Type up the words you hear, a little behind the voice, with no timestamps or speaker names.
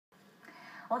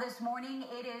Well, this morning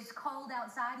it is cold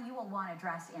outside. You will want to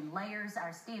dress in layers.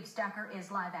 Our Steve Stucker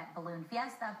is live at Balloon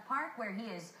Fiesta Park, where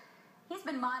he's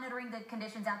been monitoring the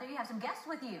conditions out there. You have some guests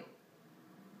with you.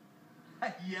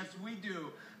 Yes, we do.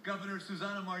 Governor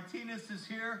Susana Martinez is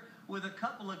here with a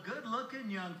couple of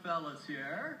good-looking young fellas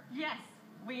here. Yes,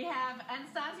 we have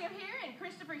Anastacio here and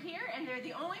Christopher here, and they're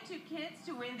the only two kids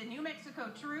to win the New Mexico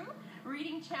True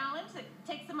Reading Challenge that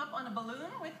takes them up on a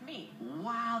balloon with me.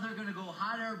 Wow, they're going to go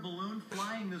hot air balloon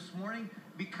flying this morning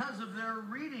because of their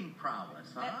reading prowess,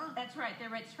 huh? That's right. They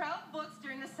read 12 books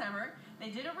during the summer. They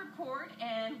did a report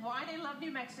and why they love New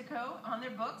Mexico on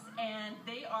their books, and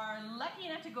they are lucky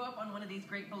enough to go up on one of these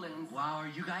great balloons. Wow, are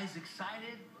you guys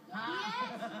excited?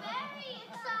 Yes, very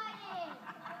excited.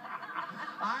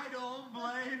 I don't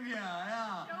blame you.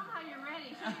 Yeah. Show them how you're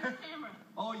ready. Show your camera.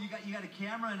 Oh, you got a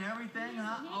camera and everything,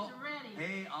 huh? He's ready.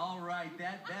 Hey, all right.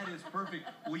 That is perfect.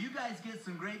 Well, you guys get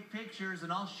some great pictures,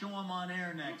 and I'll show them on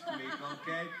air next week,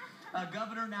 okay?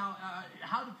 Governor, now,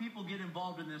 how do people get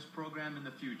involved in this program in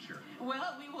the future?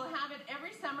 Well, we will have it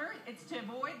every summer. It's to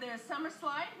avoid the summer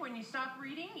slide. When you stop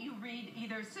reading, you read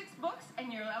either 6 books,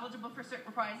 and you're eligible for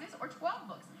certain prizes, or 12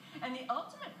 books. And the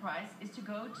ultimate prize is to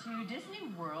go to Disney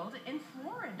World in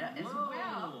Florida as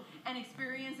well and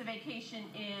experience a vacation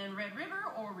in Red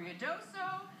River or Rio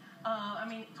Doso.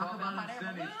 Talk about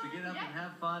incentives to get up and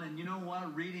have fun. And you know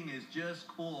what? Reading is just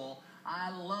cool.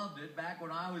 I loved it back when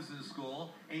I was in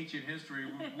school. Ancient history,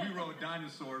 we rode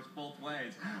dinosaurs both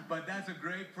ways. But that's a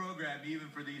great program even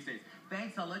for these days.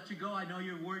 Thanks, I'll let you go. I know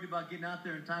you're worried about getting out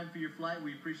there in time for your flight.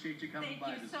 We appreciate you coming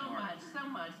by this morning. Thank you so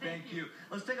much. Thank you.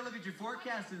 Let's take a look at your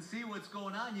forecast and see what's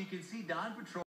going on. You can see Dawn Patrol.